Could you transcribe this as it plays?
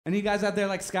Any of you guys out there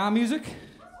like ska music?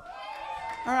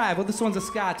 All right, well, this one's a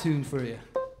ska tune for you.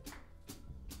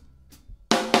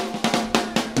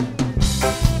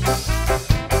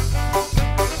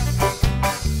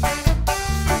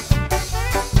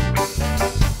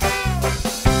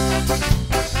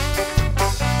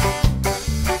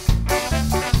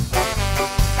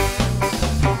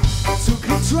 Took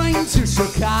a train to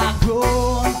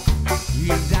Chicago,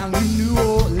 down to New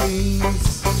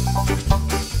Orleans.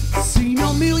 Seen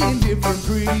a million different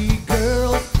pretty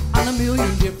girls on a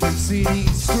million different city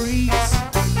streets.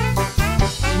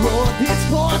 Rode his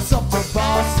ports up to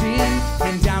Boston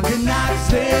and down to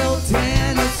Knoxville,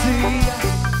 Tennessee.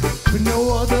 But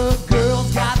no other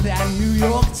girls got that New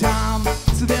York time,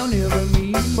 so they'll never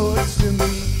mean much to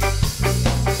me.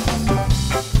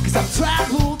 Cause I've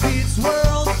traveled this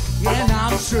world and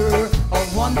I'm sure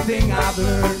of one thing I've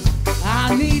learned.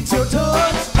 I need your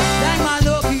touch, thank my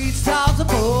lucky stars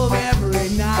above every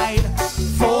night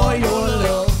for your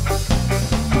love.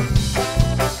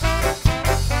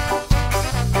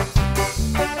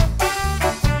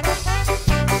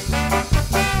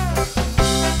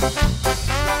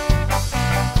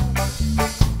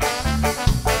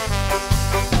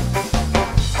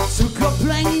 Took a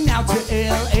plane out to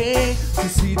LA to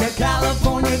see the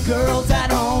California girls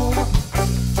at home.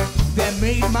 Then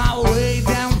made my way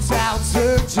down south,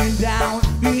 searching down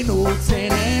in old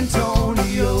San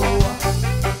Antonio.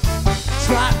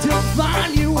 Tried to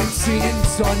find you in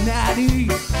Cincinnati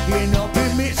and up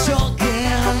in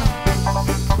Michigan,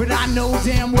 but I know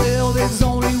damn well there's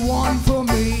only one for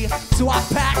me, so I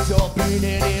packed up and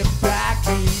headed back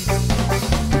east.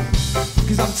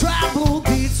 Cause I've traveled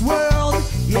this world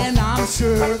and I'm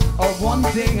sure of one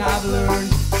thing I've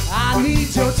learned. I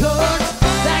need your touch,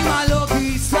 thank my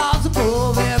lucky stars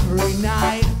above every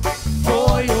night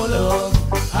for your love.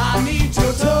 I need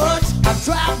your touch, I've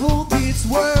traveled this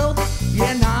world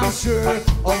and I'm sure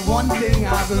of one thing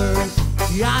I've learned.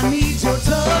 Yeah, I need your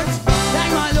touch,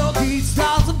 thank my lucky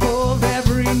stars above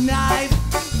every night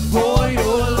for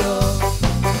your love.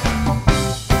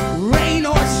 Rain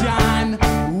or shine,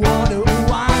 water or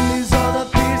wine, there's other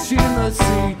fish in the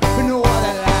sea, but no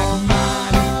other like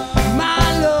mine.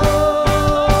 My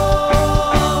love,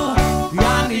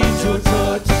 I need your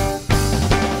touch.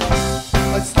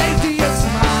 A safety, a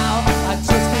smile, I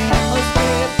just can't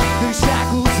escape the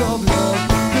shackles of love,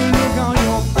 the look on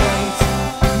your face.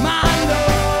 My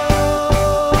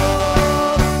love,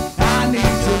 I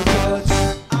need your touch.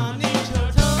 I need your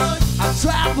touch. I've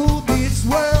traveled this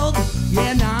world,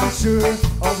 and I'm sure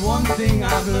of one thing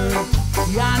I've learned.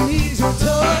 Yeah, I need your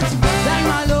touch. Thank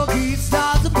my lucky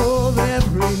stars above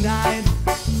every night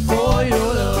for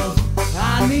your love.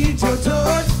 I need your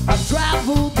touch. I've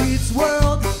traveled this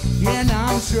world, and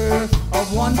I'm sure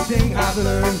of one thing I've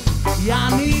learned. Yeah,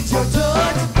 I need your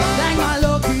touch. Thank my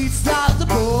lucky stars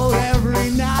above every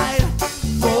night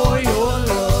for your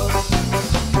love.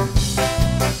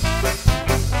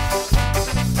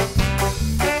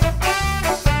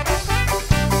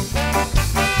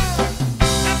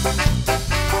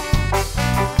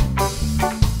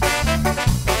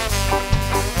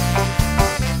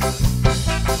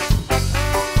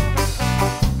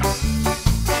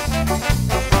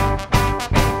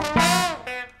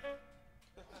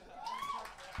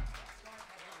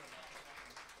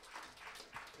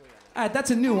 All right,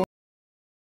 that's a new one.